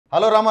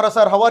Hello Ramara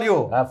sir, how are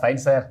you? Fine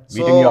sir,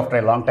 meeting you after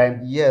a long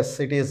time. Yes,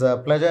 it is a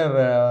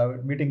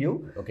pleasure meeting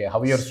you. Okay,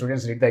 how your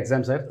students did the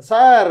exam, sir?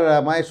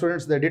 Sir, my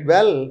students, they did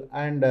well,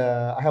 and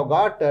I have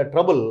got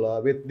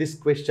trouble with this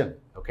question.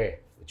 Okay,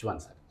 which one,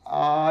 sir?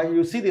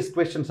 You see this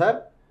question,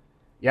 sir?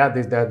 Yeah,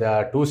 this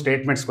the two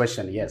statements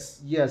question, yes.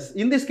 Yes,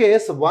 in this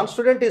case, one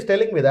student is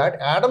telling me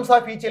that atoms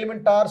of each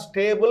element are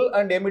stable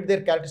and emit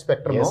their character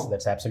spectrum. Yes, no?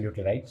 that's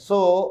absolutely right.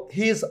 So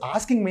he is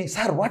asking me,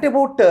 sir, what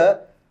about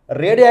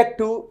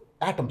radioactive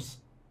atoms?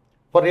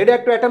 For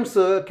radioactive atoms,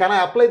 can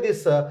I apply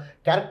this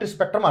character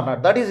spectrum or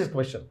not? That is his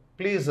question.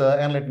 Please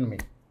enlighten me.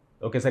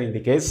 Okay, sir, in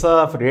the case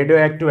of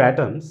radioactive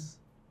atoms,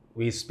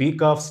 we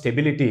speak of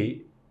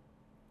stability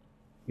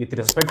with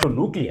respect to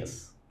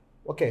nucleus.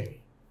 Okay.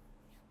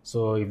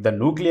 So, if the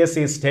nucleus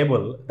is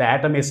stable, the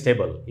atom is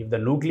stable. If the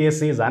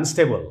nucleus is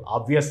unstable,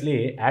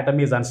 obviously atom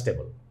is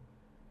unstable.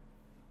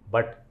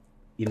 But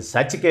in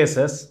such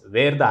cases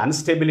where the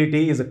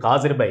instability is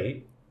caused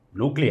by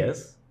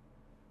nucleus,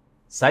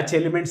 such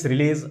elements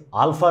release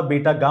alpha,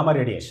 beta, gamma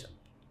radiation.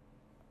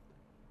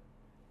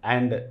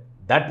 And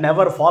that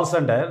never falls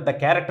under the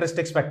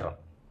characteristic spectrum.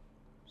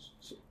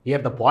 Here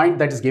the point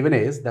that is given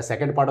is the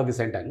second part of the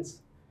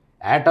sentence.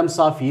 Atoms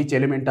of each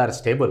element are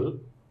stable,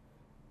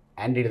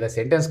 and the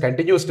sentence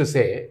continues to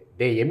say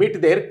they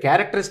emit their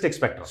characteristic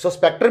spectrum. So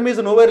spectrum is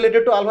nowhere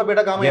related to alpha,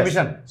 beta, gamma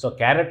emission. So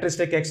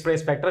characteristic X-ray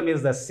spectrum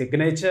is the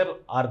signature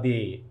or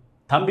the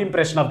thumb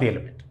impression of the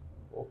element.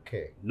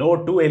 Okay.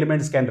 No two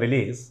elements can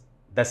release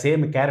the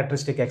same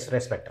characteristic X-ray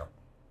spectrum.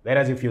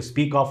 Whereas if you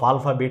speak of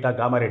alpha, beta,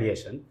 gamma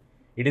radiation,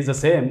 it is the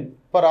same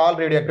For all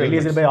radioactive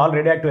released elements. by all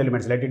radioactive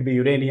elements. Let it be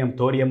uranium,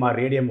 thorium or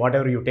radium,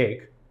 whatever you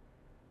take.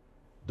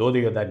 Though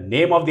the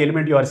name of the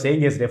element you are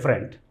saying is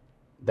different,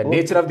 the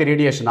nature of the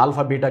radiation,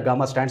 alpha, beta,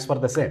 gamma stands for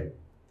the same.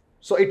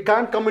 So it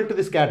can't come into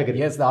this category.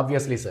 Yes,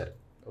 obviously, sir.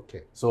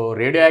 Okay. So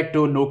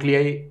radioactive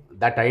nuclei,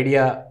 that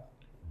idea,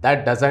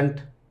 that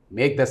doesn't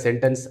make the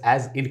sentence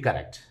as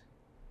incorrect.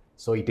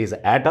 So it is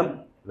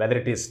atom, whether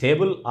it is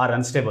stable or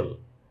unstable,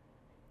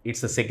 its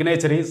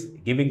signature is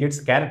giving its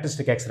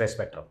characteristic X-ray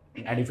spectrum.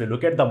 And if you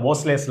look at the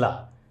Moseley's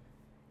law,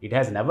 it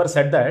has never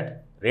said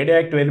that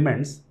radioactive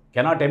elements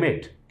cannot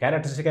emit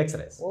characteristic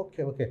X-rays.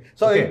 Okay, okay.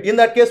 So in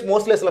that case,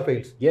 Moseley's law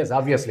fails. Yes,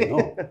 obviously,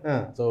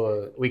 no.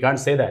 So we can't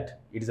say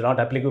that. It is not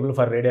applicable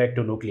for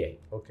radioactive nuclei.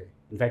 Okay.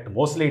 In fact,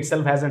 Moseley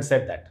itself hasn't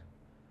said that.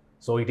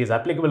 So it is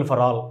applicable for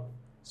all.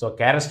 So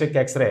characteristic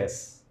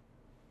X-rays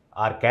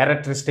are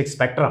characteristic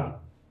spectrum,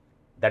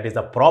 that is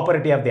the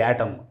property of the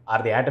atom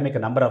or the atomic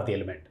number of the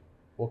element.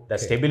 Okay. The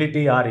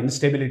stability or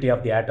instability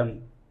of the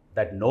atom,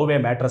 that no way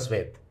matters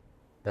with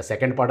the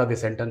second part of the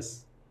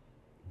sentence,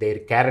 their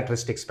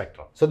characteristic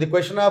spectrum. So the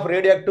question of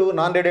radioactive,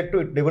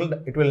 non-radioactive,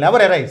 it will never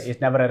arise.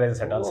 It never arises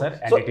at all, sir,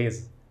 and So- it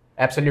is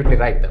absolutely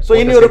right. So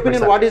in your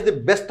opinion, what is the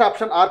best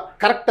option or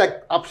correct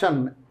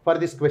option for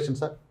this question,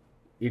 sir?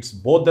 It's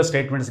both the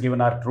statements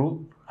given are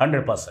true,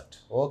 100%.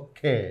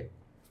 Okay.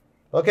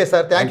 Okay,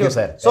 sir. Thank you,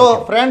 sir. So, Thank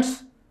you.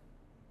 friends,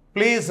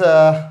 please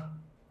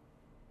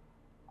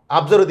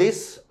observe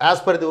this. As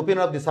per the opinion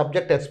of the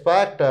subject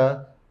expert,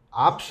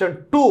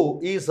 option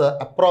 2 is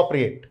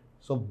appropriate.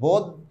 So,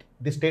 both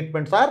the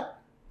statements are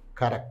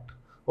correct.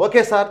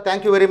 Okay, sir.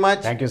 Thank you very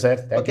much. Thank you, sir.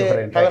 Thank you for your Have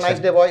a interaction. nice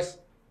day, boys.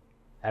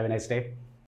 Have a nice day.